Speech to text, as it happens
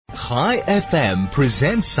Hi FM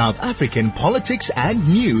presents South African politics and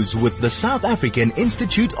news with the South African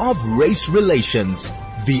Institute of Race Relations.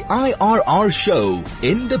 The IRR show,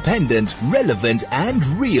 independent, relevant and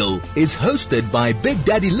real, is hosted by Big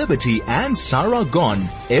Daddy Liberty and Sarah Gon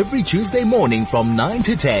every Tuesday morning from 9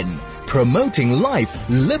 to 10, promoting life,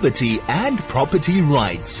 liberty and property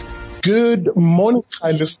rights. Good morning,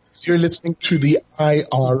 hi listeners. You're listening to the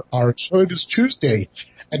IRR show. It is Tuesday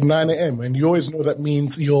at 9 a.m. and you always know that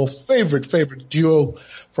means your favorite duo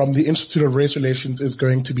from the Institute of Race Relations is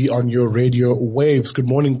going to be on your radio waves. Good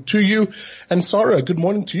morning to you. And Sarah, good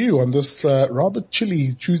morning to you on this rather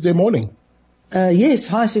chilly Tuesday morning. Yes,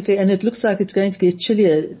 hi Siti, and it looks like it's going to get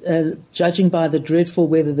chillier, judging by the dreadful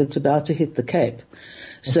weather that's about to hit the Cape.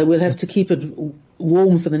 So we'll have to keep it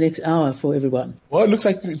warm for the next hour for everyone. Well, it looks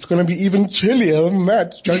like it's going to be even chillier than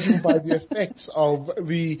that, judging by the effects of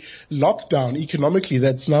the lockdown economically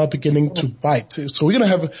that's now beginning to bite. So we're going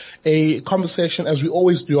to have a conversation as we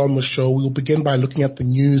always do on the show. We'll begin by looking at the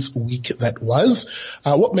news week that was.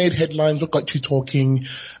 What made headlines, what got you talking,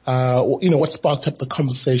 what sparked up the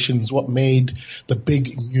conversations, what made the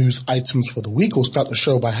big news items for the week. We'll start the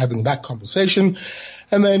show by having that conversation.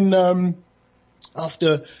 And then,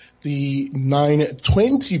 after the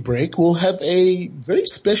 9:20 break, we'll have a very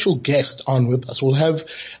special guest on with us. We'll have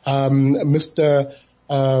Mr.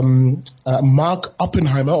 Mark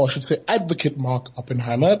Oppenheimer, or I should say Advocate Mark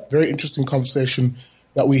Oppenheimer. Very interesting conversation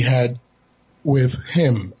that we had with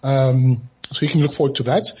him. So you can look forward to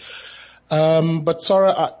that. But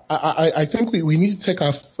Sarah, I think we need to take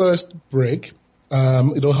our first break.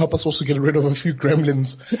 It'll help us also get rid of a few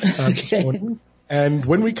gremlins this morning. And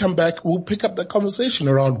when we come back, we'll pick up the conversation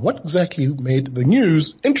around what exactly made the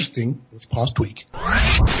news interesting this past week.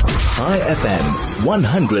 Hi FM,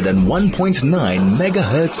 101.9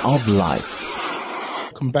 megahertz of life.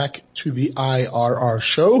 Welcome back to the IRR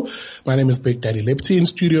show. My name is Big Daddy Liberty, in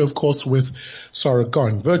studio, of course, with Sarah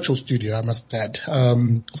Gon, virtual studio, I must add,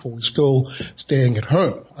 for we're still staying at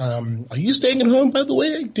home. Are you staying at home, by the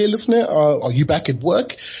way, dear listener? Are you back at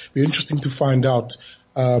work? It'd be interesting to find out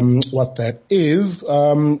what that is.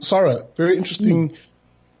 Sarah, very interesting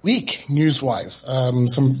week news-wise.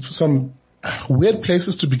 Some weird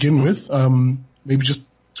places to begin with. Maybe just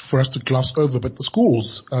for us to gloss over, but the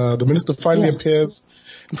schools. The minister finally appears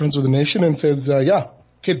in front of the nation and says,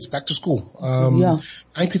 kids back to school.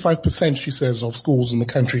 95%, she says, of schools in the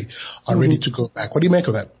country are ready to go back. What do you make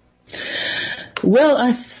of that? Well,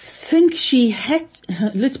 I think she had,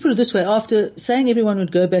 let's put it this way, after saying everyone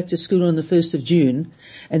would go back to school on the 1st of June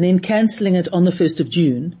and then cancelling it on the 1st of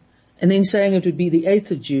June and then saying it would be the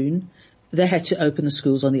 8th of June, they had to open the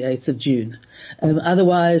schools on the 8th of June.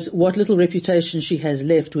 Otherwise, what little reputation she has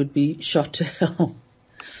left would be shot to hell.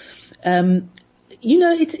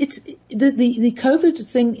 It's the COVID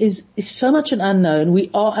thing is so much an unknown.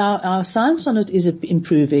 Our science on it is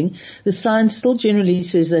improving. The science still generally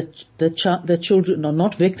says that children are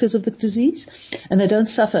not vectors of the disease and they don't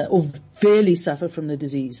suffer or barely suffer from the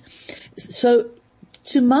disease. So,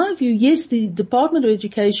 to my view, yes, the Department of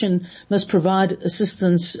Education must provide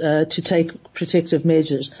assistance to take protective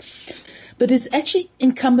measures. But it's actually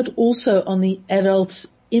incumbent also on the adults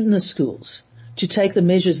in the schools to take the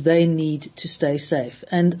measures they need to stay safe.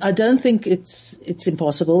 And I don't think it's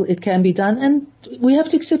impossible. It can be done. And we have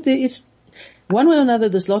to accept there is, one way or another,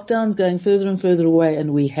 this lockdown's going further and further away,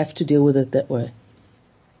 and we have to deal with it that way.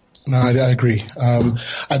 No, I agree.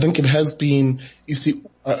 I think it has been, you see,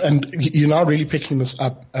 and you're now really picking this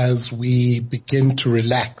up as we begin to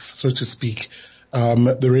relax, so to speak,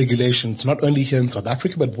 the regulations, not only here in South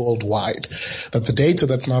Africa, but worldwide. That the data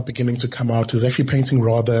that's now beginning to come out is actually painting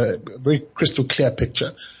rather a very crystal clear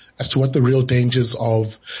picture as to what the real dangers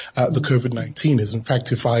of the COVID-19 is. In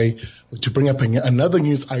fact, if I were to bring up another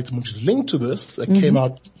news item which is linked to this, that came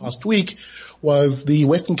out last week, was the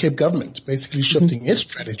Western Cape government basically shifting its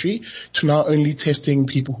strategy to now only testing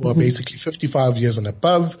people who are basically 55 years and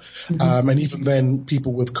above, and even then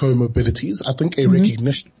people with comorbidities. I think a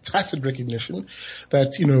recognition, tacit recognition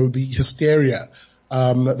that, the hysteria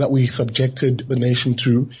that we subjected the nation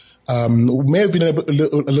to may have been a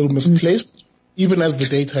little misplaced. Even as the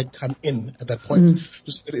data had come in at that point,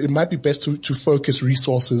 just it might be best to focus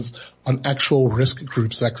resources on actual risk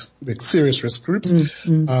groups, like serious risk groups.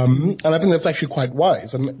 And I think that's actually quite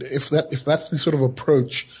wise. And if that's the sort of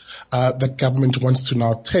approach that government wants to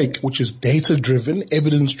now take, which is data-driven,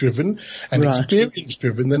 evidence-driven, and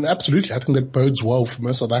experience-driven, then absolutely, I think that bodes well for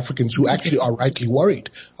most South Africans who actually are rightly worried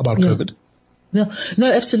about COVID. No,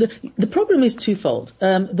 absolutely. The problem is twofold.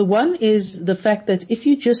 The one is the fact that if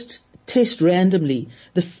you just test randomly,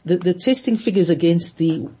 the testing figures against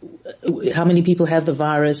how many people have the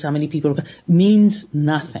virus, how many people means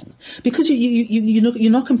nothing, because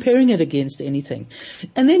you're not comparing it against anything.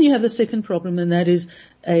 And then you have the second problem, and that is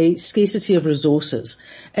a scarcity of resources.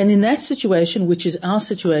 And in that situation, which is our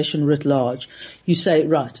situation writ large, you say,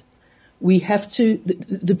 right, we have to,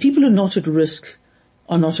 the people who are not at risk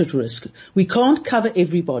are not at risk. We can't cover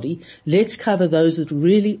everybody. Let's cover those that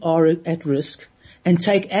really are at risk and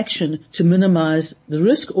take action to minimize the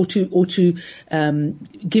risk or to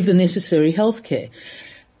give the necessary health care.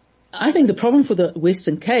 I think the problem for the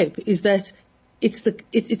Western Cape is that it's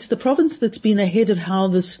the province that's been ahead of how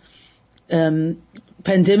this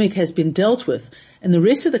pandemic has been dealt with, and the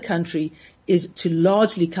rest of the country is to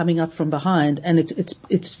largely coming up from behind, and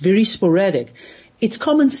it's very sporadic. It's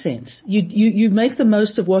common sense. You make the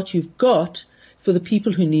most of what you've got for the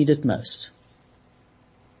people who need it most.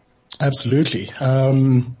 Absolutely.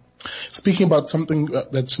 Speaking about something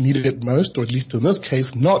that's needed most, or at least in this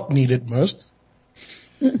case, not needed most,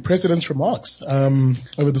 the President's remarks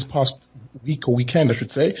over this past week or weekend, I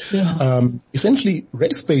should say, essentially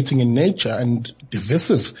race-baiting in nature and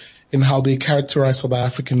divisive in how they characterize South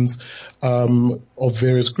Africans of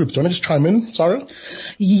various groups. Do you want to just chime in, Sarah?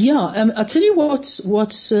 Yeah, I'll tell you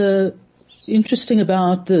what's interesting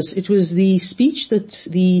about this. It was the speech that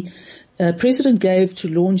the President gave to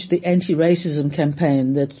launch the anti-racism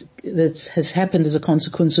campaign that has happened as a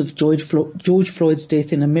consequence of George Floyd's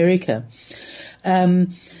death in America.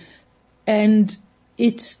 And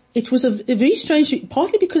it was a very strange,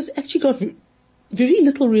 partly because it actually got very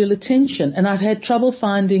little real attention, and I've had trouble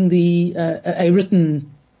finding a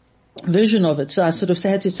written version of it, so I sort of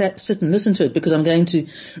had to sit and listen to it because I'm going to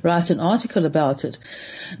write an article about it.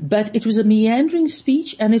 But it was a meandering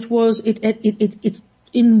speech, and it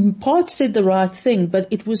in part said the right thing, but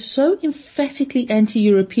it was so emphatically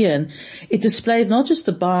anti-European. It displayed not just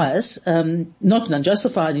the bias, not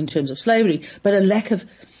unjustified in terms of slavery, but a lack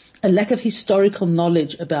of historical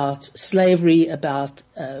knowledge about slavery, about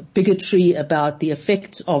bigotry, about the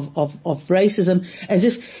effects of racism, as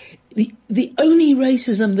if the only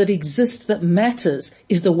racism that exists that matters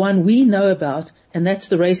is the one we know about, and that's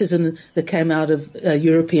the racism that came out of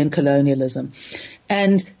European colonialism.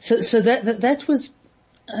 And so that was,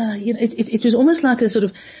 it was almost like a sort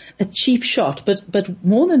of a cheap shot. But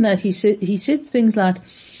more than that, he said things like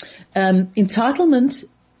entitlement,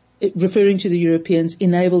 referring to the Europeans,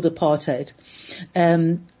 enabled apartheid.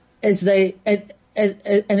 They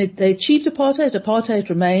achieved apartheid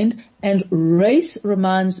remained, and race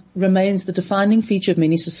remains the defining feature of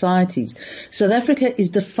many societies. South Africa is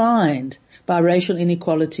defined by racial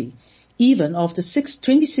inequality. Even after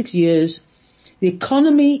 26 years, the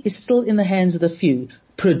economy is still in the hands of the few,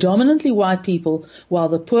 predominantly white people, while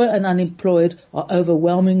the poor and unemployed are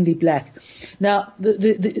overwhelmingly black. Now,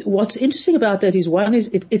 what's interesting about that is, one is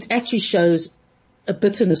it actually shows a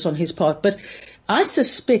bitterness on his part, but I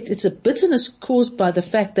suspect it's a bitterness caused by the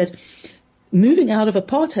fact that moving out of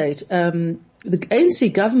apartheid, the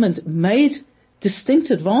ANC government made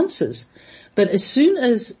distinct advances, but as soon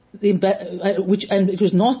as and it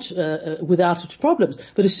was not without its problems,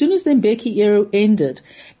 but as soon as the Mbeki era ended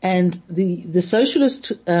and the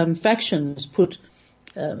socialist factions put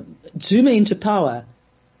Zuma into power,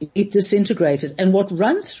 it disintegrated. And what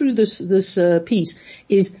runs through this piece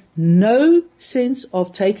is no sense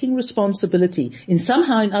of taking responsibility. In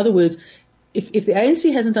other words, if the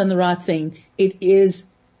ANC hasn't done the right thing, it is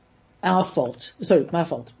our fault. Sorry, my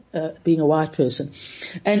fault. Being a white person.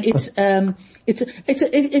 And it's a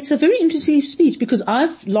very interesting speech, because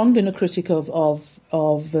I've long been a critic of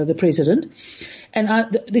the president.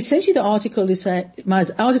 And essentially the article my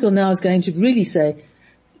article now is going to really say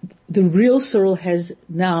the real Cyril has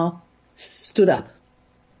now stood up.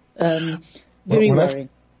 Very worrying.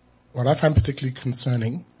 What I find particularly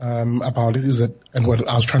concerning about it is that, and what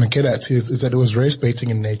I was trying to get at is that it was race baiting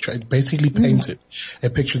in nature. It basically painted a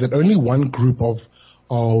picture that only one group of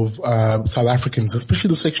South Africans, especially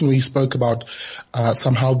the section where he spoke about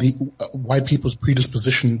somehow the white people's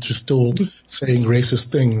predisposition to still saying racist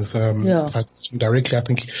things. If I directly, I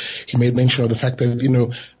think he made mention of the fact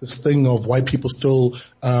that, this thing of white people still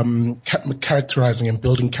characterizing and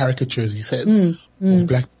building caricatures, he says, of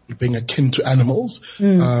black people being akin to animals,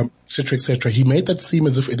 et cetera, et cetera. He made that seem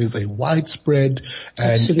as if it is a widespread,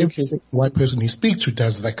 and every white person he speaks to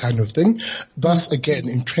does that kind of thing. Thus, again,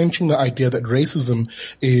 entrenching the idea that racism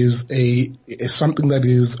is something that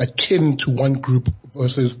is akin to one group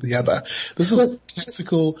versus the other. This is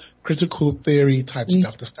classical critical theory type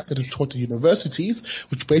stuff, the stuff that is taught at universities,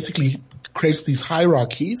 which basically creates these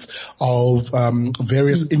hierarchies of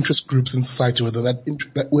various interest groups in society, whether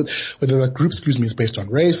that group, is based on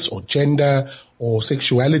race or gender or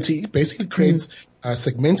sexuality. Basically creates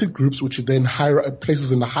segmented groups, which are then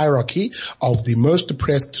places in the hierarchy of the most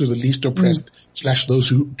oppressed to the least oppressed / those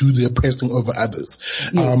who do the oppressing over others.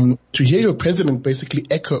 To hear your president basically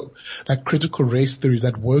echo that critical race theory,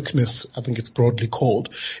 that wokeness, I think it's broadly called,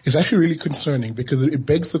 is actually really concerning, because it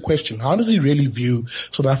begs the question: how does he really view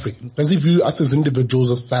South Africans? Does he view us as individuals,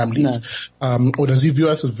 as families, or does he view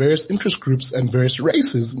us as various interest groups and various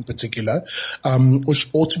races in particular, which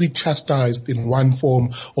ought to be chastised in one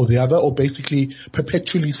form or the other, or basically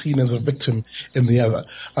perpetually seen as a victim in the other?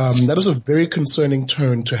 That is a very concerning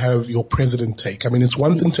turn to have your president take. I mean, it's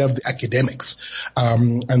one thing to have the academics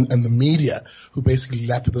and the media who basically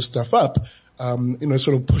lap this stuff up,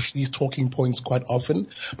 sort of push these talking points quite often,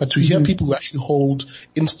 but to hear people who actually hold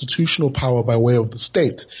institutional power by way of the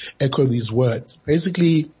state echo these words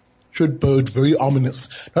basically should bode very ominous,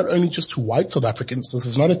 not only just to white South Africans. This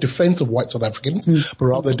is not a defense of white South Africans, but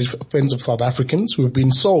rather a defense of South Africans who have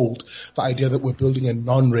been sold the idea that we're building a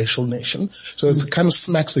non-racial nation. So it kind of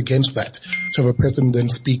smacks against that to have a president then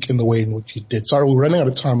speak in the way in which he did. Sorry, we're running out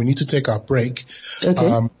of time. We need to take our break.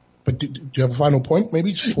 Okay. But do you have a final point,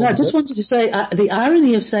 maybe? No, I just wanted to say the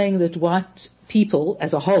irony of saying that white people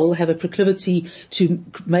as a whole have a proclivity to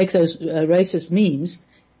make those racist memes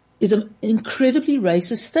is an incredibly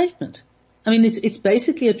racist statement. I mean, it's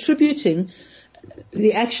basically attributing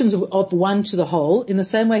the actions of one to the whole in the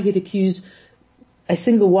same way he'd accuse a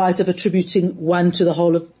single white of attributing one to the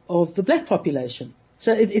whole of the black population.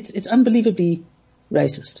 So it's unbelievably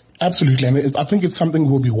racist. Absolutely. And I think it's something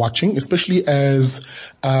we'll be watching, especially as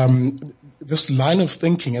this line of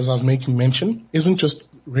thinking, as I was making mention, isn't just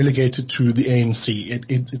relegated to the ANC.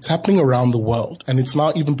 It's happening around the world, and it's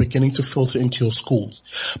now even beginning to filter into your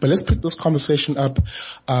schools. But let's pick this conversation up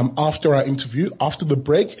after our interview. After the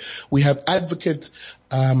break, we have advocate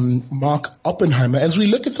Mark Oppenheimer as we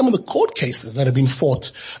look at some of the court cases that have been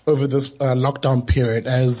fought over this lockdown period,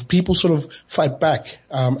 as people sort of fight back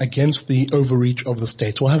against the overreach of the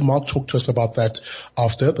state. We'll have Mark talk to us about that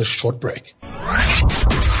after the short break.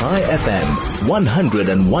 High FM,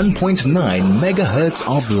 101.9 megahertz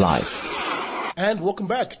of life. And welcome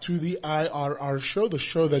back to the IRR show, the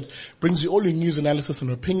show that brings you all your news, analysis and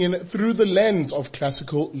opinion through the lens of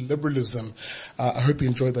classical liberalism. I hope you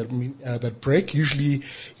enjoyed that break. Usually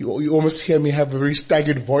you almost hear me have a very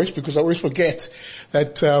staggered voice because I always forget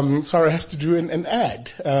that Sarah has to do an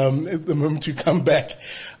ad at the moment you come back.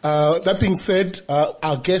 That being said,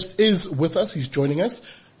 our guest is with us. He's joining us,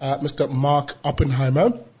 Mr. Mark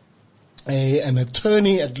Oppenheimer. An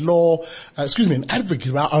attorney at law, an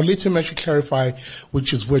advocate. I'll let him actually clarify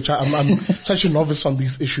which is which. I'm such a novice on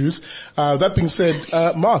these issues. That being said,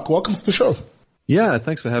 Mark, welcome to the show. Yeah,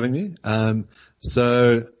 thanks for having me. I'm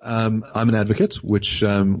an advocate, which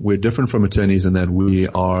we're different from attorneys in that we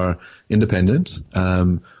are independent.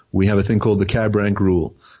 We have a thing called the cab rank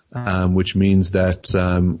rule, which means that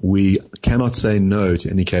we cannot say no to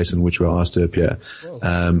any case in which we're asked to appear.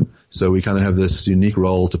 So we kind of have this unique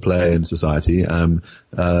role to play in society.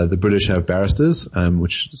 The British have barristers,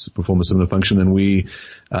 which perform a similar function, and we,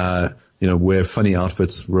 wear funny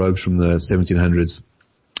outfits, robes from the 1700s,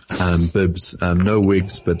 bibs, no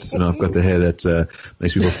wigs, but I've got the hair that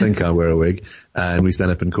makes people think I wear a wig, and we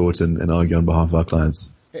stand up in court and argue on behalf of our clients.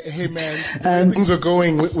 Hey man, things are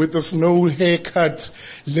going with this no haircut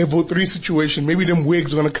level 3 situation. Maybe them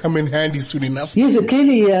wigs are going to come in handy soon enough. Yes,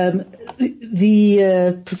 clearly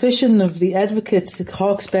the profession of the advocate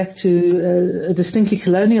harks back to a distinctly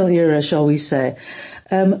colonial era, shall we say.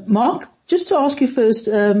 Mark, just to ask you first,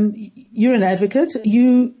 you're an advocate.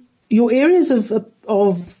 Your areas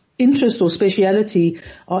of interest or speciality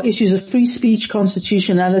are issues of free speech,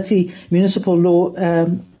 constitutionality, municipal law,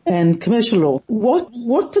 and commercial law.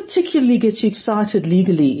 What particularly gets you excited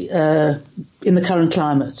legally in the current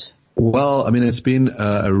climate? Well, I mean, it's been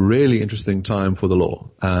a really interesting time for the law,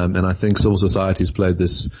 and I think civil society has played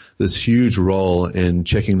this huge role in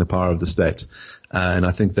checking the power of the state, and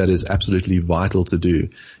I think that is absolutely vital to do.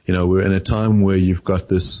 We're in a time where you've got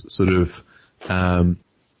this sort of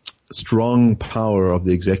strong power of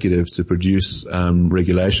the executive to produce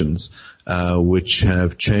regulations which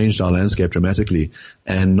have changed our landscape dramatically,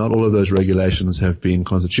 and not all of those regulations have been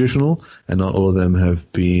constitutional, and not all of them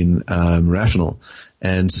have been rational.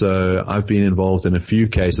 And so I've been involved in a few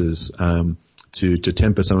cases to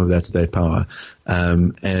temper some of that state power,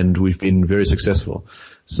 and we've been very successful.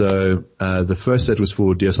 So the first set was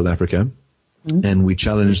for Dear South Africa, and we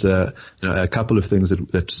challenged a couple of things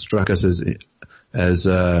that struck us as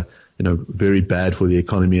very bad for the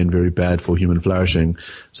economy and very bad for human flourishing.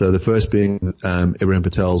 So the first being Ibrahim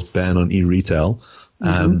Patel's ban on e-retail.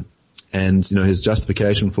 And, his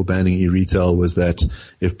justification for banning e-retail was that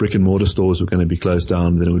if brick and mortar stores were going to be closed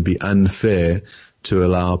down, then it would be unfair to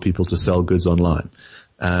allow people to sell goods online.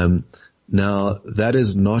 Now that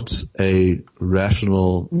is not a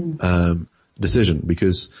rational, decision,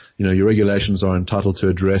 because, your regulations are entitled to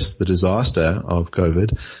address the disaster of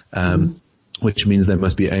COVID, which means they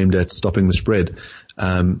must be aimed at stopping the spread.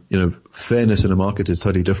 Fairness in a market is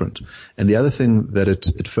totally different. And the other thing that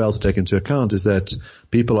it failed to take into account is that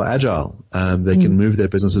people are agile. They can move their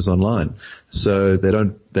businesses online. So they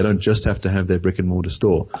don't just have to have their brick and mortar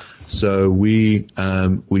store. So we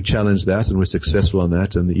challenged that and were successful on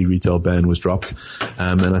that, and the e-retail ban was dropped.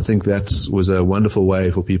 And I think that was a wonderful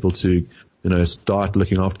way for people to, start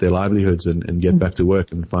looking after their livelihoods and get back to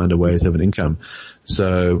work and find a way to have an income.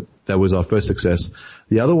 So that was our first success.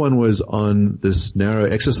 The other one was on this narrow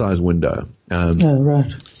exercise window.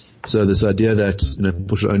 Right. So this idea that,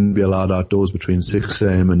 people should only be allowed outdoors between 6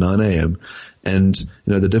 a.m. and 9 a.m. And,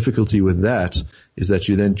 the difficulty with that is that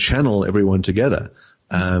you then channel everyone together,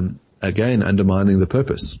 again, undermining the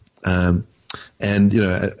purpose. And,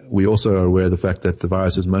 we also are aware of the fact that the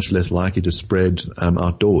virus is much less likely to spread,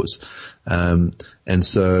 outdoors. And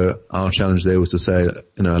so our challenge there was to say,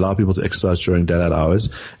 allow people to exercise during daylight hours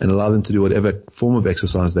and allow them to do whatever form of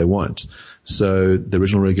exercise they want. So the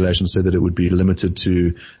original regulation said that it would be limited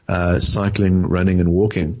to, cycling, running and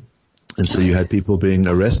walking. And so you had people being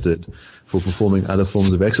arrested for performing other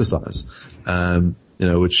forms of exercise,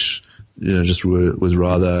 which, just was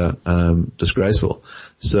rather, disgraceful.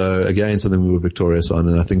 So again, something we were victorious on.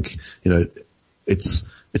 And I think,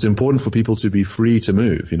 it's important for people to be free to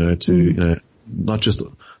move, not just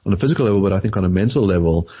on a physical level, but I think on a mental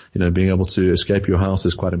level, being able to escape your house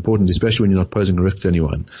is quite important, especially when you're not posing a risk to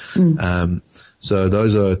anyone. So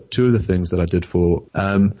those are two of the things that I did for,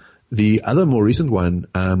 the other more recent one,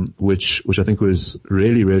 which I think was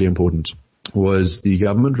really, really important, was the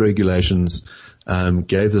government regulations,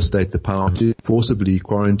 gave the state the power to forcibly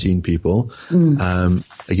quarantine people,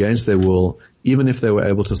 against their will, even if they were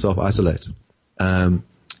able to self-isolate.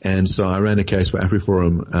 And so I ran a case for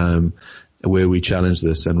AfriForum, where we challenged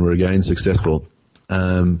this and were again successful.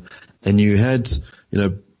 And you had,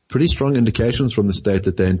 pretty strong indications from the state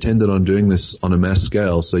that they intended on doing this on a mass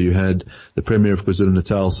scale. So you had the Premier of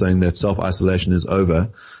KwaZulu-Natal saying that self-isolation is over,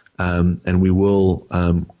 and we will,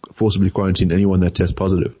 forcibly quarantine anyone that tests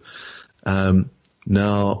positive.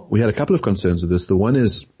 Now we had a couple of concerns with this. The one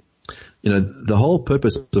is, the whole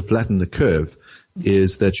purpose to flatten the curve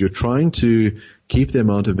is that you're trying to keep the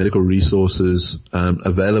amount of medical resources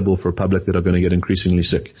available for a public that are going to get increasingly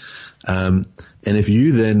sick. And if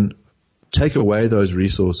you then take away those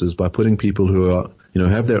resources by putting people who are,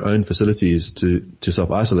 have their own facilities to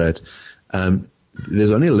self-isolate,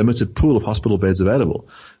 there's only a limited pool of hospital beds available.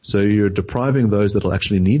 So you're depriving those that will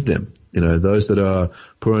actually need them. Those that are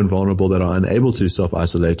poor and vulnerable, that are unable to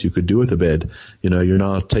self-isolate, you could do with a bed, you're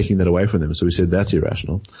now taking that away from them. So we said that's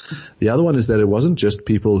irrational. The other one is that it wasn't just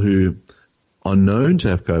people who are known to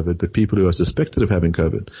have COVID, but people who are suspected of having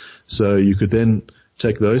COVID. So you could then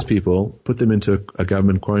take those people, put them into a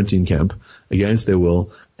government quarantine camp against their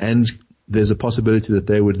will, and there's a possibility that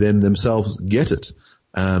they would then themselves get it,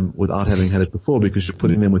 without having had it before, because you're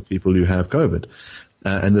putting them with people who have COVID.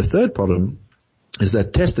 And the third problem is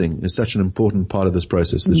that testing is such an important part of this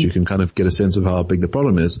process that you can kind of get a sense of how big the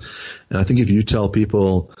problem is. And I think if you tell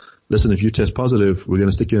people, listen, if you test positive, we're going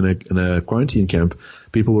to stick you in a quarantine camp,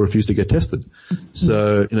 people will refuse to get tested.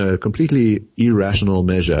 So, a completely irrational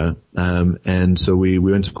measure. And so we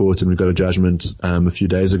went to court and we got a judgment, a few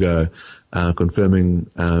days ago, confirming,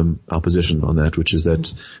 our position on that, which is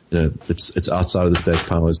that, it's outside of the state's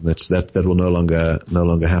powers, and that will no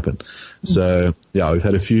longer happen. So, yeah, we've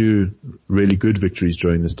had a few really good victories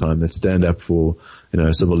during this time that stand up for,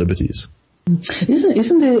 civil liberties.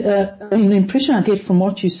 Isn't there, the impression I get from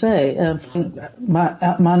what you say, from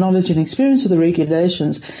my knowledge and experience of the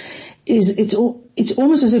regulations, is it's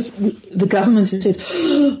almost as if the government has said,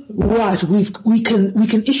 right, we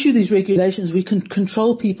can issue these regulations, we can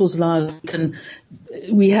control people's lives,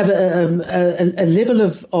 we have a level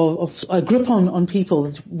of a grip on people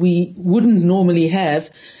that we wouldn't normally have.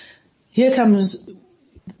 Here comes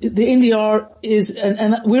the NDR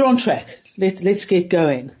and we're on track. Let's get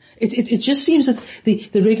going. It just seems that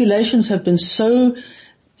the regulations have been so,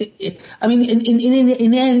 in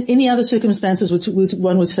any other circumstances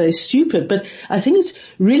one would say stupid, but I think it's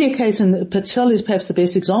really a case, and Patel is perhaps the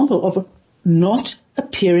best example of not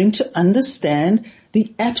appearing to understand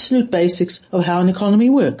the absolute basics of how an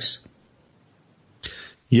economy works.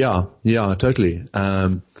 Yeah, totally.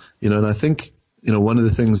 And I think, one of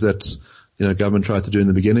the things that, government tried to do in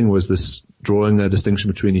the beginning was this drawing the distinction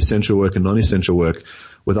between essential work and non-essential work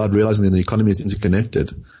without realizing that the economy is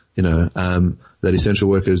interconnected. That essential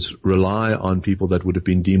workers rely on people that would have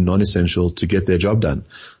been deemed non-essential to get their job done.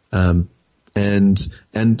 And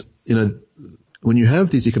when you have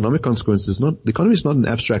these economic consequences, the economy is not an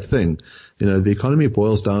abstract thing. The economy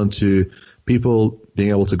boils down to people being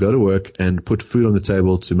able to go to work and put food on the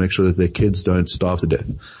table to make sure that their kids don't starve to death.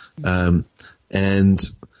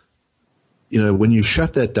 When you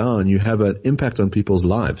shut that down, you have an impact on people's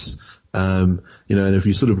lives. And if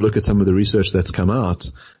you sort of look at some of the research that's come out,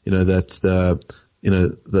 that the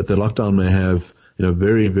lockdown may have,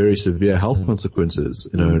 very, very severe health consequences,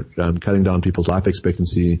 cutting down people's life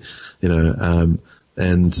expectancy, and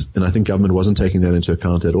I think government wasn't taking that into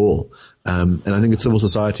account at all. And I think it's civil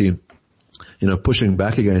society, pushing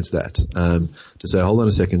back against that, to say, hold on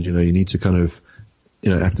a second, you need to kind of,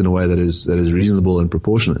 act in a way that is reasonable and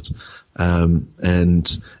proportionate. And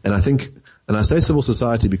I think, and I say civil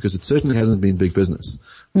society because it certainly hasn't been big business.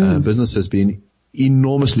 Business has been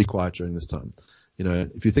enormously quiet during this time.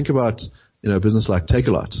 If you think about, a business like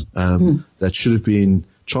Takealot, that should have been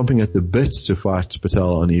chomping at the bit to fight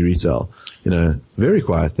Patel on e-retail, very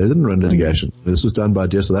quiet. They didn't run litigation. This was done by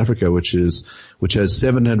Dear South Africa, which has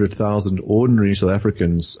 700,000 ordinary South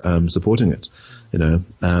Africans, supporting it,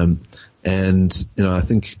 I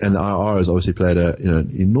think, and the IR has obviously played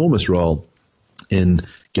an enormous role in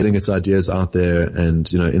getting its ideas out there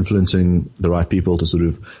and, influencing the right people to sort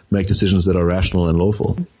of make decisions that are rational and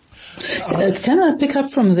lawful. Can I pick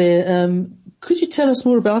up from there? Could you tell us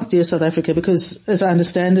more about Dear South Africa? Because as I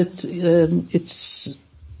understand it, it's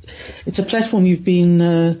a platform you've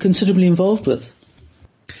been considerably involved with.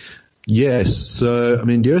 Yes. So,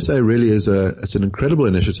 Dear SA really is it's an incredible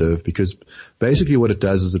initiative because basically what it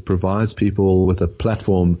does is it provides people with a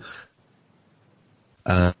platform,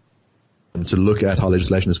 to look at how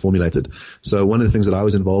legislation is formulated. So one of the things that I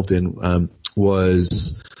was involved in,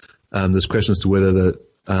 was, this question as to whether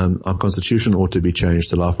our constitution ought to be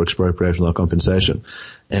changed to allow for expropriation without compensation.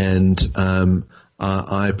 And,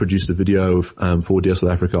 I produced a video, for Dear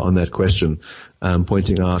South Africa on that question,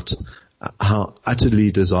 pointing out how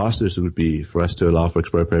utterly disastrous it would be for us to allow for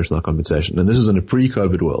expropriation without compensation. And this is in a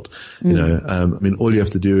pre-COVID world. All you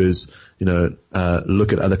have to do is,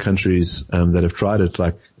 look at other countries, that have tried it,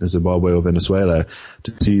 like Zimbabwe or Venezuela,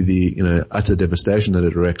 to see the, utter devastation that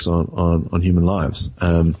it wreaks on human lives.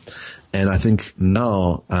 And I think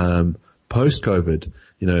now, post-COVID,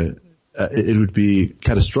 it would be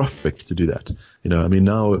catastrophic to do that.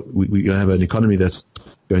 Now we have an economy that's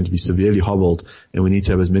going to be severely hobbled, and we need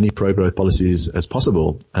to have as many pro-growth policies as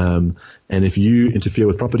possible. And if you interfere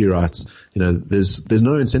with property rights, there's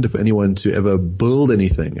no incentive for anyone to ever build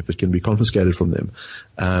anything if it can be confiscated from them.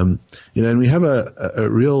 And we have a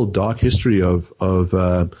real dark history of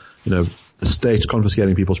the state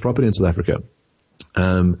confiscating people's property in South Africa.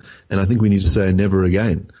 And I think we need to say never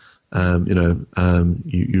again.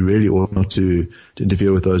 You really ought not to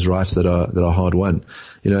interfere with those rights that are hard won.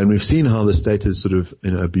 And we've seen how the state has sort of,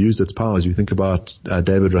 abused its powers. You think about,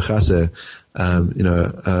 David Rachase,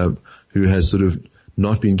 who has sort of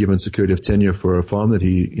not been given security of tenure for a farm that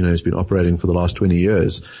he, has been operating for the last 20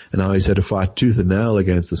 years. And now he's had to fight tooth and nail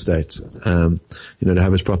against the state, to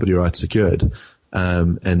have his property rights secured.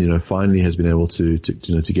 And, finally has been able to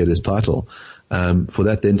get his title. For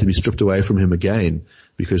that then to be stripped away from him again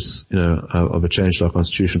because, of a change to our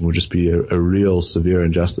constitution would just be a real severe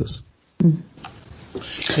injustice.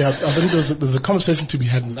 Yeah, I think there's a conversation to be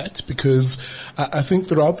had in that because I think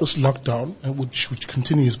throughout this lockdown, which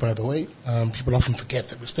continues by the way, people often forget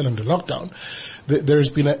that we're still under lockdown, there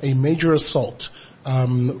has been a major assault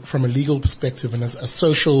from a legal perspective and a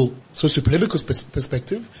socio-political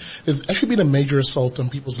perspective. There's actually been a major assault on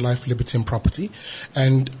people's life, liberty and property.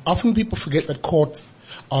 And often people forget that courts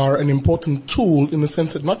are an important tool in the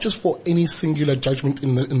sense that not just for any singular judgment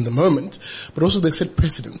in the moment, but also they set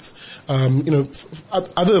precedents.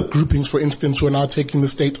 Other groupings, for instance, who are now taking the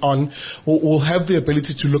state on will have the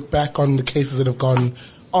ability to look back on the cases that have gone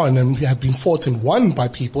on and have been fought and won by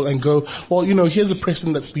people and go, well, here's a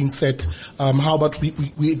precedent that's been set. How about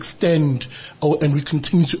we extend and we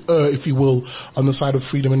continue to err, if you will, on the side of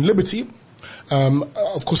freedom and liberty.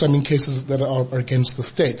 Of course, cases that are against the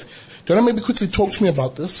state. Do you want to maybe quickly talk to me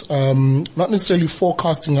about this? Not necessarily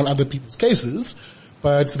forecasting on other people's cases,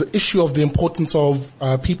 but the issue of the importance of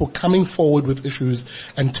people coming forward with issues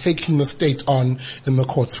and taking the state on in the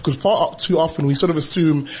courts. Because far too often we sort of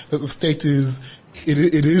assume that the state is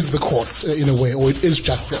the courts in a way, or it is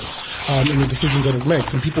justice in the decisions that it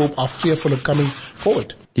makes, and people are fearful of coming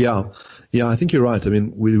forward. Yeah. Yeah, I think you're right. I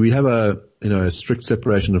mean, we have a strict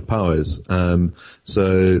separation of powers.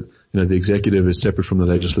 So, the executive is separate from the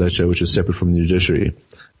legislature, which is separate from the judiciary.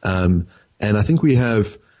 And I think we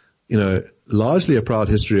have, largely a proud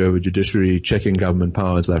history over judiciary checking government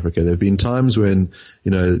power in South Africa. There have been times when,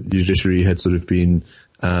 the judiciary had sort of been,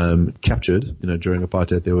 captured, during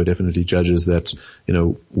apartheid. There were definitely judges that,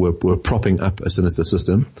 were propping up a sinister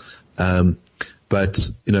system.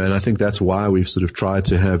 But, and I think that's why we've sort of tried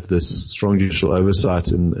to have this strong judicial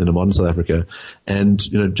oversight in a modern South Africa. And,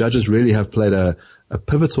 judges really have played a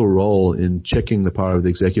pivotal role in checking the power of the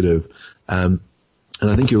executive. And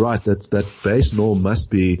I think you're right that base norm must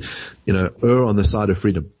be, err on the side of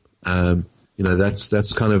freedom.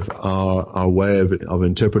 That's kind of our way of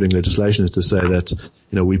interpreting legislation, is to say that,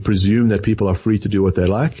 we presume that people are free to do what they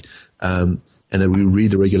like, and that we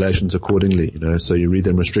read the regulations accordingly, so you read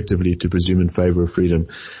them restrictively to presume in favor of freedom.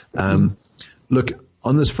 Look,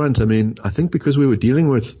 on this front, I mean, I think because we were dealing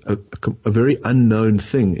with a very unknown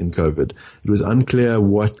thing in COVID, it was unclear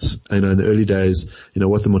what, in the early days,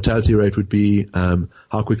 what the mortality rate would be,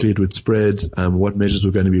 how quickly it would spread, what measures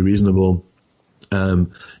were going to be reasonable.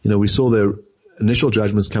 We saw the initial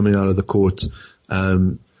judgments coming out of the court,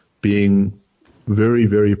 being very,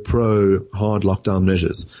 very pro hard lockdown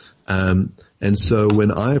measures. And so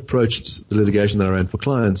when I approached the litigation that I ran for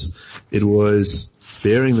clients, it was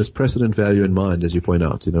bearing this precedent value in mind, as you point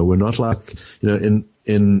out. We're not like,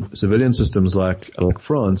 in civilian systems like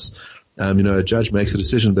France, a judge makes a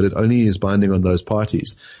decision, but it only is binding on those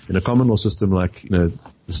parties. In a common law system like, the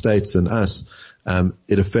states and us,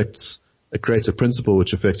 it creates a principle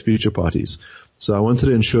which affects future parties. So I wanted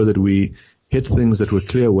to ensure that we hit things that were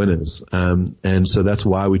clear winners. And so that's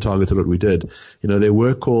why we targeted what we did. There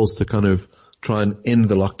were calls to kind of try and end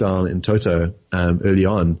the lockdown in toto, early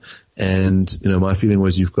on. And, my feeling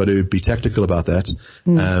was you've got to be tactical about that.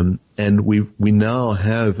 And we now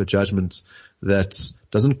have a judgment that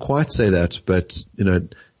doesn't quite say that, but,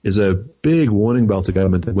 is a big warning bell to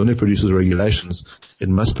government that when it produces regulations, it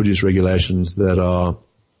must produce regulations that are,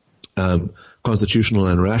 constitutional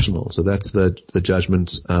and rational. So that's the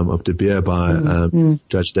judgment, of De Beer by,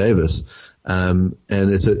 Judge Davis. And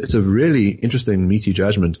it's a really interesting, meaty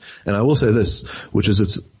judgment. And I will say this, which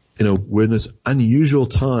is we're in this unusual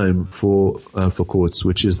time for courts,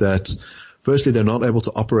 which is that firstly, they're not able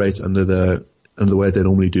to operate under the way they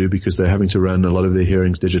normally do because they're having to run a lot of their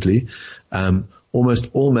hearings digitally. Almost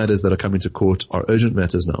all matters that are coming to court are urgent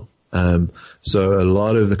matters now. So a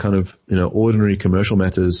lot of the kind of, ordinary commercial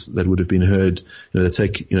matters that would have been heard, that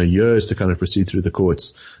take, years to kind of proceed through the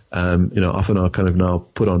courts, often are kind of now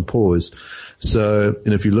put on pause. So,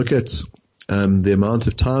 if you look at, the amount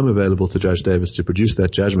of time available to Judge Davis to produce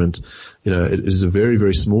that judgment, it is a very,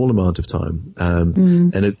 very small amount of time.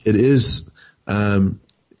 And it is,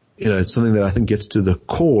 it's something that I think gets to the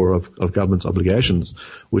core of government's obligations,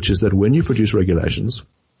 which is that when you produce regulations,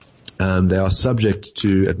 they are subject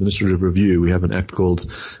to administrative review. We have an act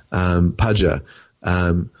called PAJA,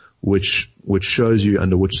 which shows you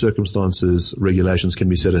under which circumstances regulations can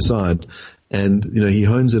be set aside. And he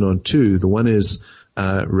hones in on two. The one is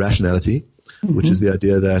rationality, which is the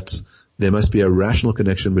idea that there must be a rational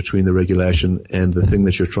connection between the regulation and the thing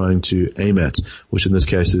that you're trying to aim at, which in this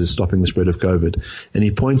case is stopping the spread of COVID. And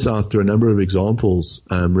he points out there are a number of examples,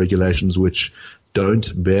 regulations which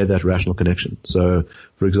don't bear that rational connection. So,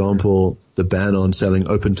 for example, the ban on selling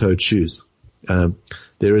open-toed shoes.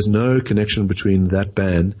 There is no connection between that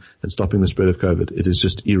ban and stopping the spread of COVID. It is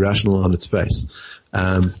just irrational on its face.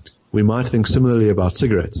 We might think similarly about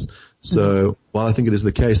cigarettes. So, while I think it is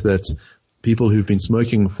the case that people who've been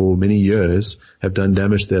smoking for many years have done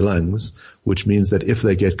damage to their lungs, which means that if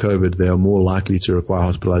they get COVID, they are more likely to require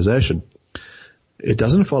hospitalization. It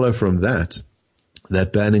doesn't follow from that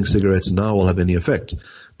banning cigarettes now will have any effect,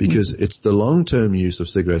 because it's the long-term use of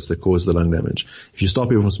cigarettes that cause the lung damage. If you stop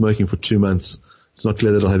people from smoking for 2 months, it's not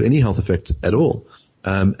clear that it'll have any health effect at all.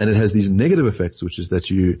 And it has these negative effects, which is that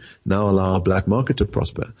you now allow a black market to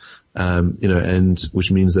prosper, and which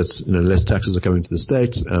means that, less taxes are coming to the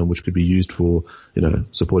state, which could be used for,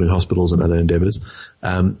 supporting hospitals and other endeavors.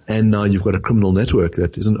 And now you've got a criminal network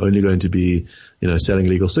that isn't only going to be, selling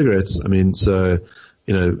illegal cigarettes. I mean, so,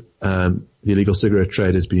 the illegal cigarette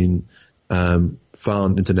trade has been,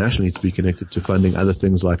 found internationally to be connected to funding other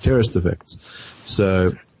things like terrorist effects.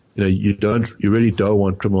 So, you really don't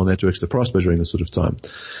want criminal networks to prosper during this sort of time.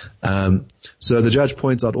 So the judge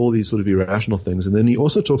points out all these sort of irrational things, and then he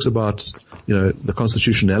also talks about, the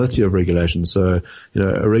constitutionality of regulation. So,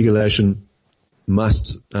 a regulation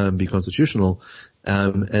must be constitutional,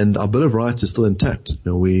 And our Bill of Rights is still intact.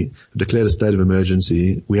 We declared a state of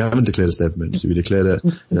emergency. We haven't declared a state of emergency. We declared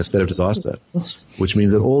a state of disaster, which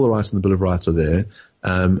means that all the rights in the Bill of Rights are there.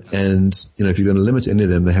 And, if you're going to limit any of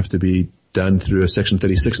them, they have to be done through a Section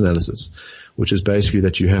 36 analysis, which is basically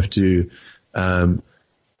that you have to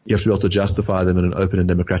be able to justify them in an open and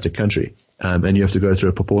democratic country. And you have to go through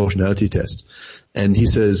a proportionality test. And he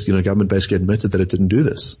says, government basically admitted that it didn't do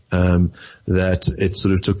this, that it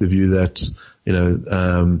sort of took the view that,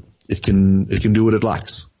 it can do what it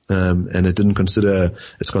likes. And it didn't consider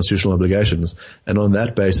its constitutional obligations. And on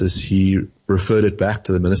that basis, he referred it back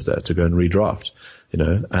to the minister to go and redraft.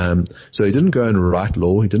 So he didn't go and write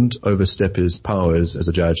law. He didn't overstep his powers as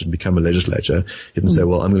a judge and become a legislator. He didn't say,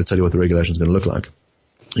 well, I'm going to tell you what the regulation is going to look like.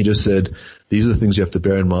 He just said, these are the things you have to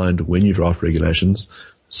bear in mind when you draft regulations.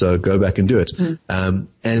 So go back and do it. And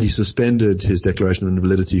he suspended his declaration of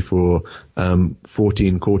invalidity for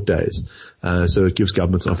 14 court days. So it gives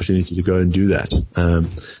governments an opportunity to go and do that.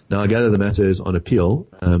 Now I gather the matter is on appeal,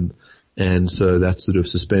 and so that sort of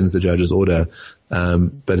suspends the judge's order.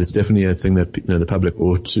 But it's definitely a thing that the public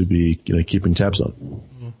ought to be keeping tabs on.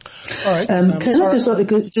 All right. Can I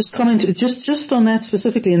just comment just on that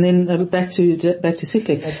specifically, and then back to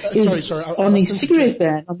Sikle? Sorry. On the cigarette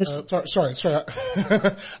ban. Sorry.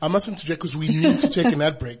 I must interject because we need to take an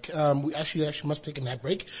ad break. We actually must take an ad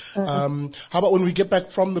break. How about when we get back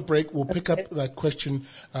from the break, we'll pick up that question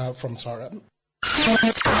from Sarah.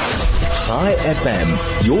 High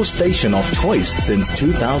FM, your station of choice since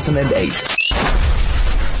 2008.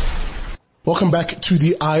 Welcome back to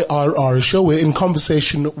the IRR show. We're in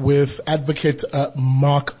conversation with advocate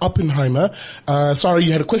Mark Oppenheimer. Sorry,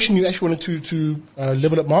 you had a question you actually wanted to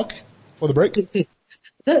level up, Mark, for the break?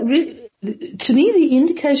 To me, the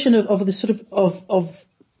indication of the sort of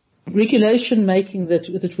regulation making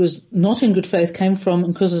that was not in good faith came from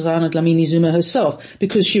Nkosazana Dlamini Zuma herself,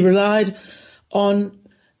 because she relied on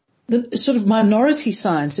the sort of minority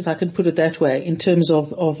science, if I can put it that way, in terms of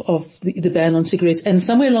the ban on cigarettes. And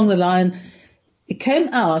somewhere along the line, it came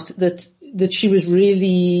out that she was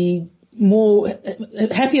really more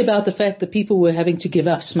happy about the fact that people were having to give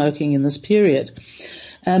up smoking in this period.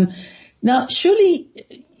 Now, surely,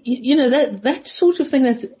 that sort of thing,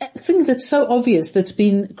 that's so obvious, that's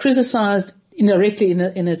been criticized indirectly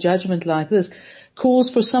in a judgment like this, calls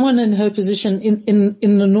for someone in her position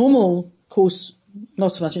in the normal course,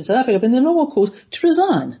 not so much in South Africa, but in the normal course, to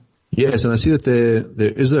resign. Yes, and I see that there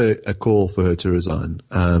is a call for her to resign.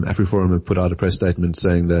 AfriForum have put out a press statement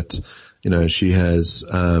saying that, she has,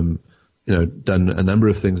 done a number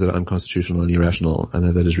of things that are unconstitutional and irrational,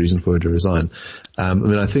 and that is reason for her to resign.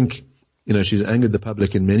 I think, she's angered the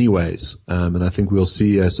public in many ways, and I think we'll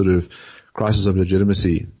see a sort of crisis of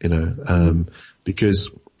legitimacy, because,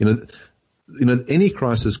 any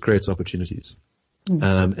crisis creates opportunities. And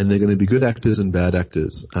there are going to be good actors and bad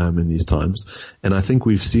actors, in these times. And I think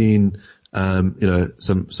we've seen,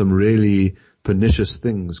 some really pernicious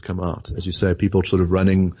things come out. As you say, people sort of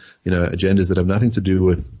running, agendas that have nothing to do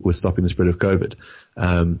with stopping the spread of COVID.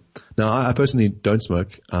 Now I personally don't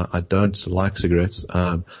smoke. I don't like cigarettes.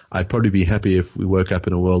 I'd probably be happy if we woke up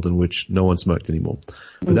in a world in which no one smoked anymore.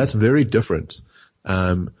 But that's very different,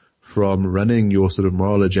 from running your sort of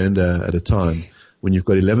moral agenda at a time when you've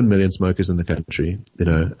got 11 million smokers in the country,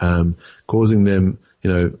 causing them,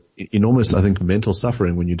 enormous, I think, mental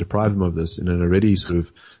suffering when you deprive them of this in an already sort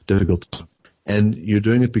of difficult time. And you're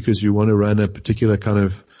doing it because you want to run a particular kind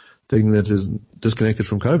of thing that is disconnected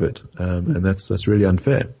from COVID. And that's really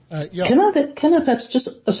unfair. Yeah. Can I perhaps just,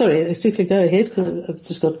 sorry, Sikle, go ahead, because I've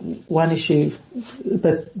just got one issue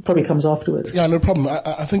that probably comes afterwards. Yeah, no problem.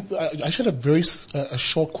 I think I should have a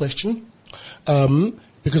short question.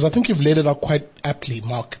 Because I think you've laid it out quite aptly,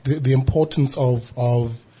 Mark, the importance of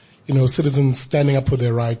citizens standing up for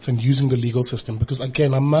their rights and using the legal system. Because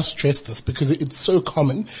again, I must stress this because it's so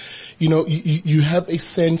common. You have a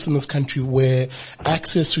sense in this country where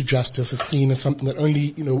access to justice is seen as something that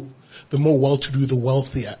only, the more well-to-do, the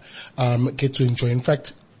wealthier, get to enjoy. In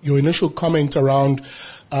fact, your initial comment around,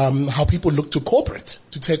 how people look to corporate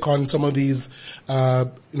to take on some of these,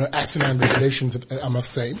 asinine regulations, I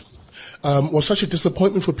must say, was such a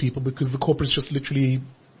disappointment for people because the corporates just literally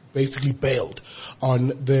basically bailed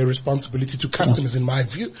on their responsibility to customers, in my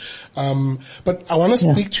view. But I want to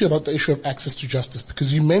speak to you about the issue of access to justice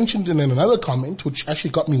because you mentioned in another comment, which actually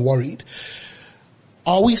got me worried.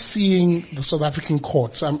 are we seeing the South African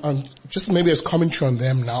courts, I'm just maybe as commentary on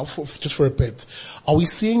them now, just for a bit, are we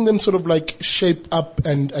seeing them sort of like shape up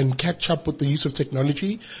and catch up with the use of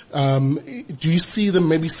technology? Do you see them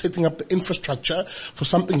maybe setting up the infrastructure for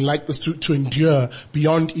something like this to endure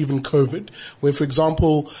beyond even COVID, where, for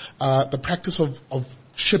example, the practice of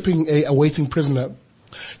shipping a awaiting prisoner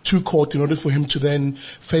to court in order for him to then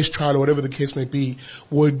face trial or whatever the case may be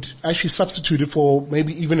would actually substitute it for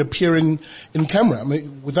maybe even appearing in camera? I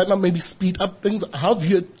mean, would that not maybe speed up things? How have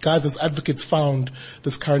you guys as advocates found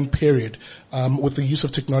this current period with the use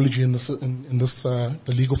of technology in this the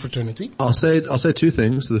legal fraternity? I'll say two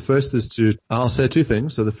things. So the first is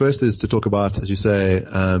to talk about, as you say,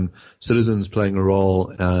 citizens playing a role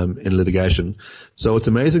in litigation. So what's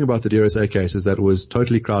amazing about the DRSA case is that it was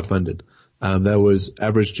totally crowdfunded. There was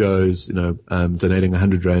average Joes, donating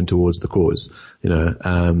 100 Rand towards the cause,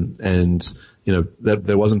 that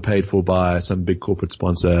wasn't paid for by some big corporate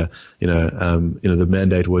sponsor. The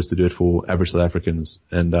mandate was to do it for average South Africans.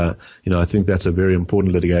 And, I think that's a very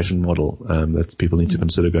important litigation model, that people need to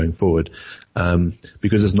consider going forward.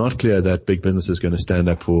 Because it's not clear that big business is going to stand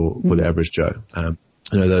up for the average Joe.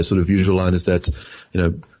 The sort of usual line is that,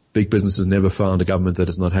 big businesses never found a government that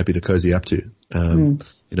is not happy to cozy up to.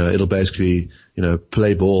 It'll basically,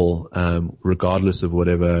 play ball, regardless of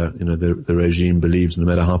whatever, the regime believes, no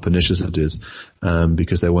matter how pernicious it is,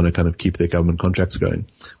 because they want to kind of keep their government contracts going,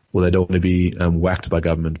 or they don't want to be, whacked by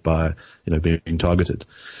government by, being targeted.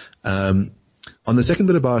 On the second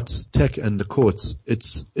bit about tech and the courts,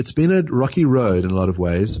 it's been a rocky road in a lot of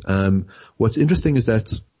ways. What's interesting is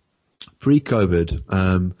that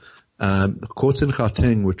pre-COVID, the courts in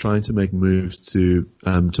Gauteng were trying to make moves to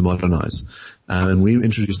modernize. And we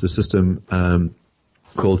introduced a system,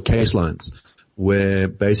 called case lines, where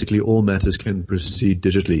basically all matters can proceed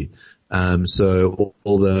digitally. So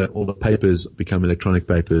all the papers become electronic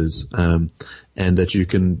papers, and that you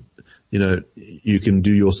can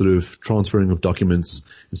do your sort of transferring of documents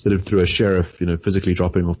instead of through a sheriff, physically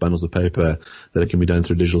dropping off bundles of paper, that it can be done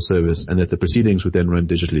through a digital service, and that the proceedings would then run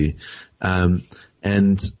digitally.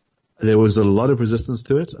 And there was a lot of resistance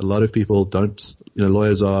to it. A lot of people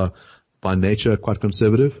lawyers are by nature quite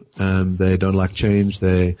conservative. They don't like change.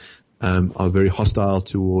 They are very hostile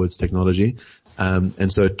towards technology.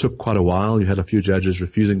 And so it took quite a while. You had a few judges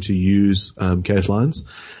refusing to use case lines.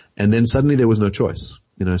 And then suddenly there was no choice.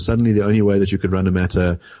 Suddenly the only way that you could run a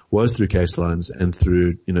matter was through case lines and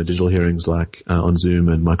through, digital hearings like on Zoom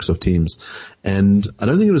and Microsoft Teams. And I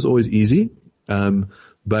don't think it was always easy.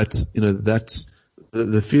 But that's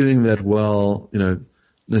the feeling that,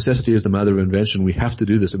 necessity is the mother of invention. We have to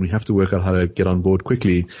do this, and we have to work out how to get on board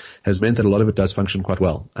quickly, has meant that a lot of it does function quite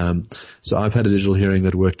well. So I've had a digital hearing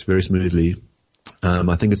that worked very smoothly.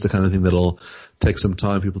 I think it's the kind of thing that'll take some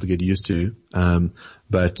time people to get used to.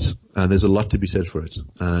 But there's a lot to be said for it.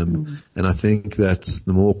 And I think that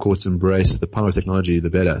the more courts embrace the power of technology, the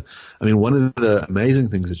better. I mean, one of the amazing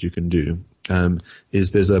things that you can do,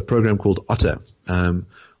 is there's a program called Otter,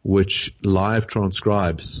 which live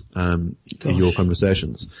transcribes your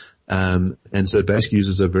conversations. And so it basically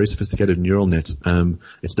uses a very sophisticated neural net.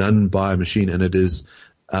 It's done by a machine, and it's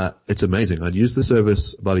amazing. I'd used the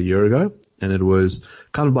service about a year ago, and it was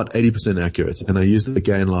kind of about 80% accurate. And I used it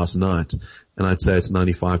again last night, and I'd say it's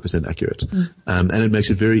 95% accurate. And it makes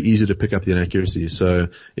it very easy to pick up the inaccuracies. So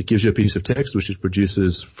it gives you a piece of text, which it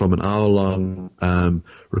produces from an hour-long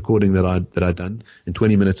recording that I'd done. In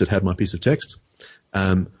 20 minutes, it had my piece of text.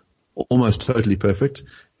 Almost totally perfect,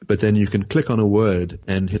 but then you can click on a word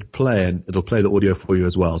and hit play, and it'll play the audio for you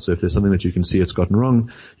as well. So if there's something that you can see it's gotten wrong,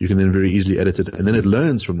 you can then very easily edit it, and then it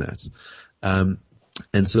learns from that.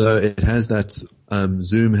 And so it has that,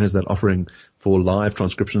 Zoom has that offering for live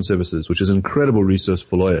transcription services, which is an incredible resource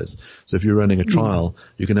for lawyers. So if you're running a trial,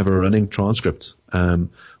 you can have a running transcript,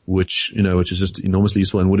 which is just enormously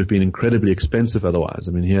useful and would have been incredibly expensive otherwise.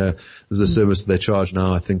 I mean, here, there's a service that they charge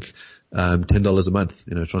now, I think, $10 a month.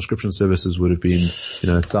 Transcription services would have been,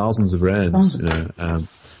 thousands of rands,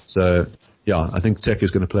 so yeah, I think tech is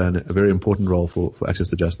going to play a very important role for access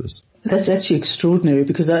to justice. That's actually extraordinary,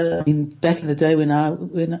 because back in the day when I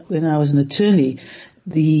was an attorney,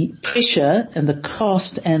 the pressure and the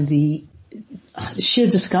cost and the sheer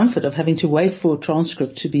discomfort of having to wait for a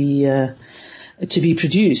transcript to be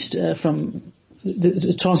produced from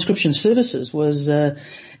the transcription services was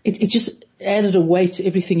it just added a weight to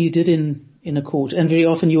everything you did in a court, and very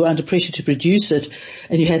often you were under pressure to produce it,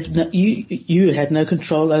 and you had no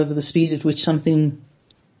control over the speed at which something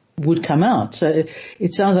would come out. So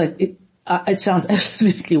it sounds like it sounds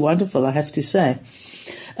absolutely wonderful, I have to say.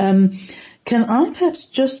 Can I perhaps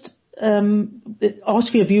just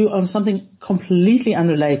ask your view on something completely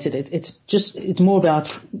unrelated. It's more about,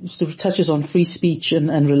 sort of touches on free speech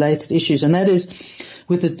and related issues, and that is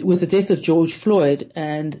with the death of George Floyd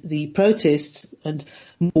and the protests, and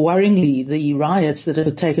more worryingly, the riots that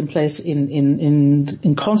have taken place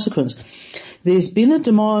in consequence. There's been a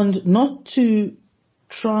demand not to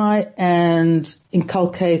try and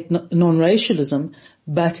inculcate non-racialism,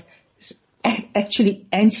 but actually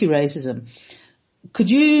anti-racism.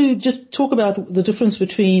 Could you just talk about the difference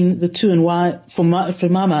between the two and why, for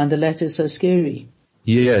my mind, the latter is so scary?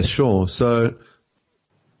 Yeah, sure. So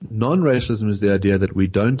non-racialism is the idea that we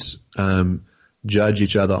don't judge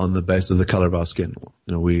each other on the basis of the color of our skin.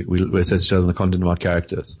 You know, we assess each other on the content of our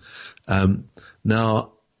characters.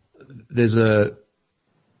 Now, there's a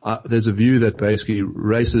view that basically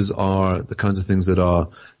races are the kinds of things that are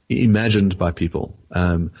imagined by people.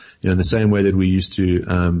 In the same way that we used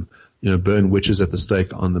to burn witches at the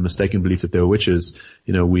stake on the mistaken belief that they were witches.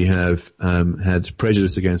 We have had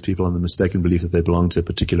prejudice against people on the mistaken belief that they belong to a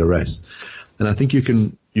particular race. And I think you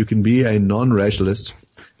can be a non-racialist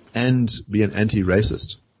and be an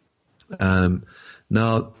anti-racist.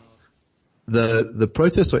 Now, the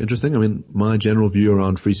protests are interesting. I mean, my general view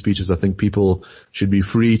around free speech is I think people should be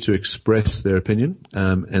free to express their opinion,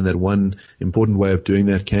 and that one important way of doing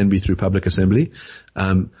that can be through public assembly.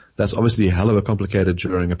 That's obviously a hell of a complicated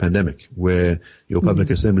during a pandemic where your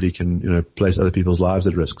public assembly can, place other people's lives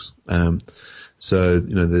at risks. So,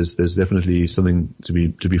 there's definitely something to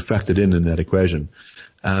be factored in that equation.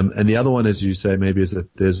 And the other one, as you say, maybe is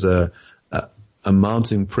that there's a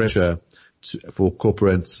mounting pressure for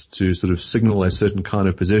corporates to sort of signal a certain kind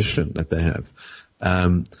of position that they have.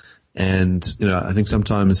 And, I think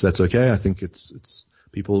sometimes that's okay. I think it's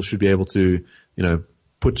people should be able to,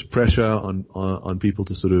 put pressure on people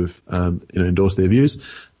to sort of, endorse their views.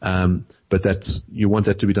 But you want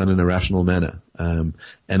that to be done in a rational manner. And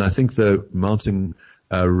I think the mounting,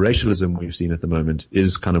 racialism we've seen at the moment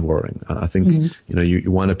is kind of worrying. I think,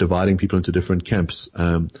 you wind up dividing people into different camps,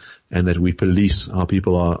 and that we police how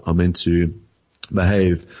people are meant to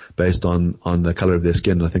behave based on the color of their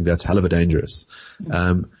skin. And I think that's hell of a dangerous.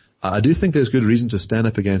 I do think there's good reason to stand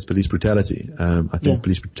up against police brutality. I think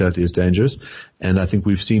police brutality is dangerous, and I think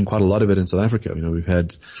we've seen quite a lot of it in South Africa. We've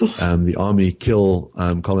had the army kill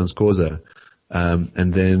Collins Causa,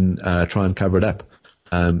 and then try and cover it up.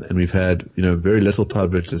 And we've had very little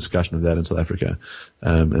public discussion of that in South Africa,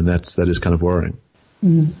 and that is kind of worrying.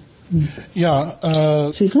 Yeah. I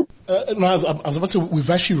was about to say, we've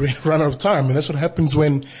actually run out of time, and that's what happens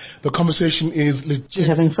when the conversation is legit.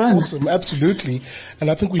 Having fun. Awesome, absolutely. And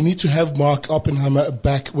I think we need to have Mark Oppenheimer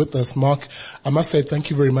back with us. Mark, I must say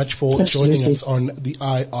thank you very much for joining us on the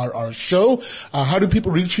IRR show. How do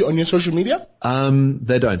people reach you on your social media?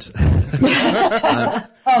 They don't.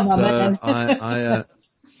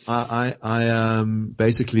 I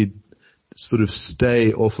basically sort of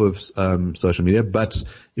stay off of social media, but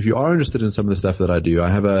if you are interested in some of the stuff that I do, I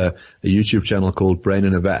have a YouTube channel called Brain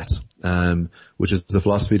in a Vat, which is a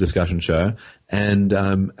philosophy discussion show, and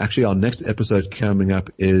actually our next episode coming up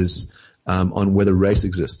is on whether race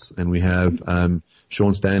exists, and we have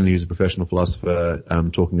Sean Stanley, who's a professional philosopher,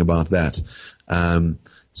 talking about that.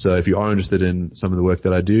 So if you are interested in some of the work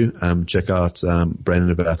that I do, check out Brain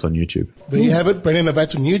in a Vat on YouTube. There you have it, Brain in a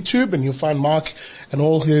Vat on YouTube, and you'll find Mark and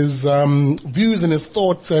all his views and his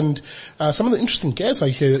thoughts and some of the interesting guests I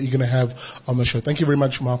hear that you're going to have on the show. Thank you very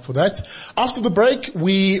much, Mark, for that. After the break,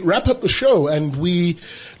 we wrap up the show and we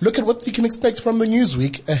look at what you can expect from the news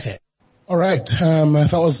week ahead. All right, that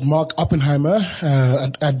was Mark Oppenheimer,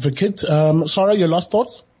 advocate. Sarah, your last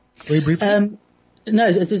thoughts? Very briefly. No,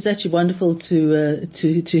 it was actually wonderful to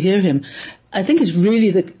hear him. I think it's really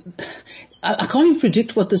I can't even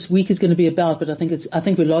predict what this week is going to be about, but I think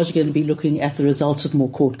we're largely going to be looking at the results of more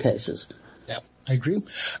court cases. Yeah, I agree.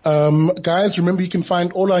 Guys, remember you can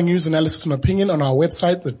find all our news, analysis and opinion on our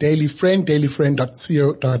website, The Daily Friend,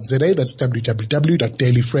 dailyfriend.co.za. That's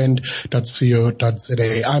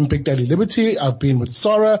www.dailyfriend.co.za. I'm Big Daddy Liberty. I've been with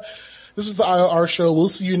Sarah. This is the IRR show. We'll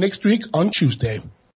see you next week on Tuesday.